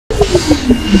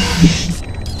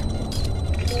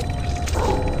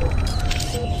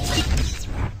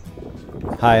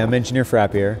Hi, I'm Engineer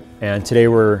Frappier, and today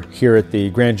we're here at the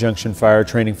Grand Junction Fire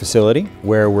Training Facility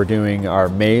where we're doing our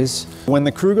maze. When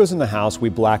the crew goes in the house, we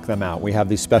black them out. We have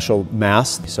these special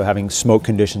masks, so having smoke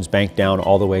conditions banked down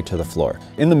all the way to the floor.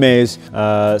 In the maze,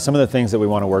 some of the things that we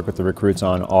want to work with the recruits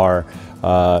on are,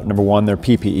 number one, their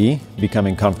PPE,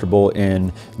 becoming comfortable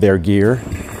in their gear,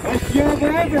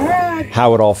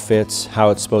 how it all fits, how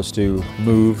it's supposed to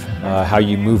move, how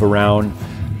you move around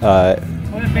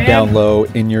down low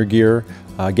in your gear.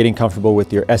 Getting comfortable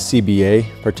with your SCBA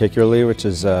particularly, which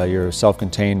is your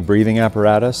self-contained breathing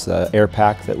apparatus, the air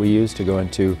pack that we use to go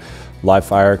into live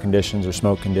fire conditions or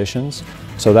smoke conditions.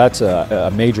 So that's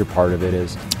a major part of it,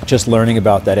 is just learning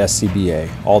about that SCBA,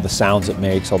 all the sounds it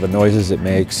makes, all the noises it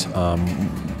makes,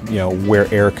 you know, where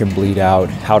air can bleed out,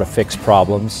 how to fix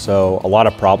problems. So a lot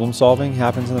of problem solving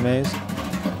happens in the maze.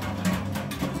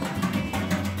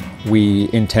 We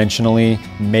intentionally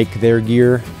make their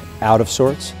gear out of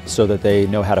sorts so that they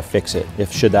know how to fix it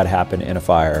if should that happen in a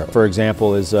fire. For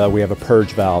example, is we have a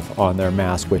purge valve on their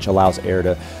mask which allows air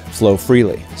to flow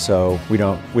freely. So we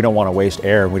don't want to waste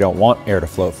air, and we don't want air to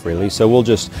flow freely. So we'll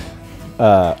just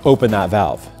open that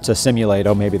valve to simulate,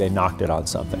 oh, maybe they knocked it on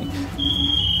something.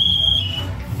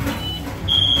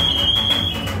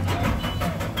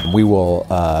 We will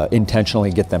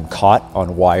intentionally get them caught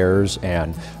on wires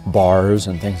and bars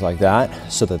and things like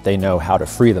that so that they know how to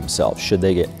free themselves should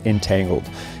they get entangled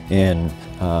in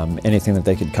anything that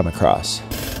they could come across.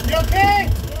 You okay?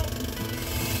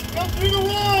 Go through the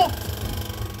wall!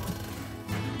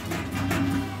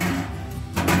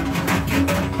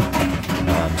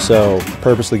 So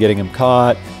purposely getting them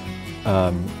caught,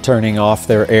 turning off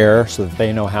their air so that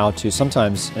they know how to.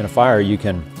 Sometimes in a fire you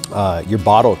can your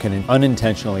bottle can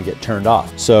unintentionally get turned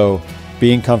off. So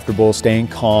being comfortable, staying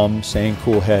calm, staying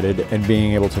cool-headed, and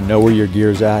being able to know where your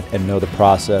gear's at and know the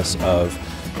process of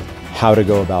how to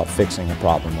go about fixing a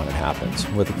problem when it happens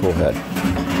with a cool head.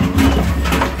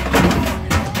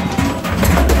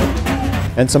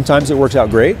 And sometimes it works out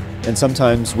great, and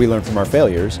sometimes we learn from our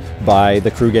failures by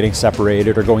the crew getting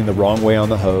separated or going the wrong way on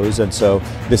the hose. And so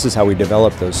this is how we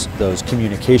develop those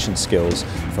communication skills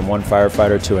from one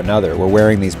firefighter to another. We're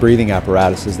wearing these breathing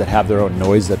apparatuses that have their own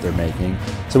noise that they're making.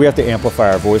 So we have to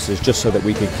amplify our voices just so that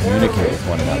we can communicate with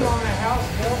one another.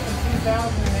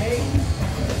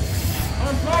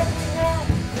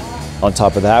 On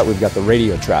top of that, we've got the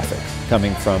radio traffic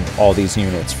coming from all these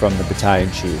units, from the battalion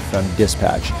chief, from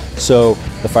dispatch. So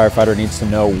the firefighter needs to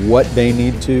know what they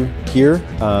need to hear,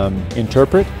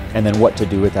 interpret, and then what to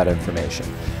do with that information.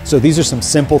 So these are some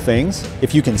simple things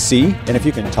if you can see and if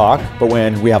you can talk, but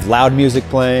when we have loud music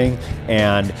playing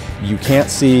and you can't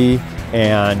see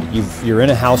and you're in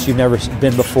a house you've never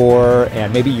been before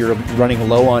and maybe you're running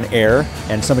low on air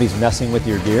and somebody's messing with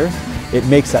your gear, it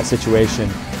makes that situation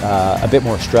a bit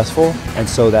more stressful, and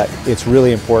so that it's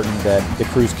really important that the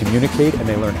crews communicate and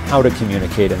they learn how to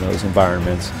communicate in those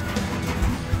environments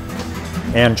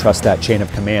and trust that chain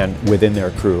of command within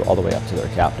their crew all the way up to their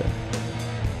captain.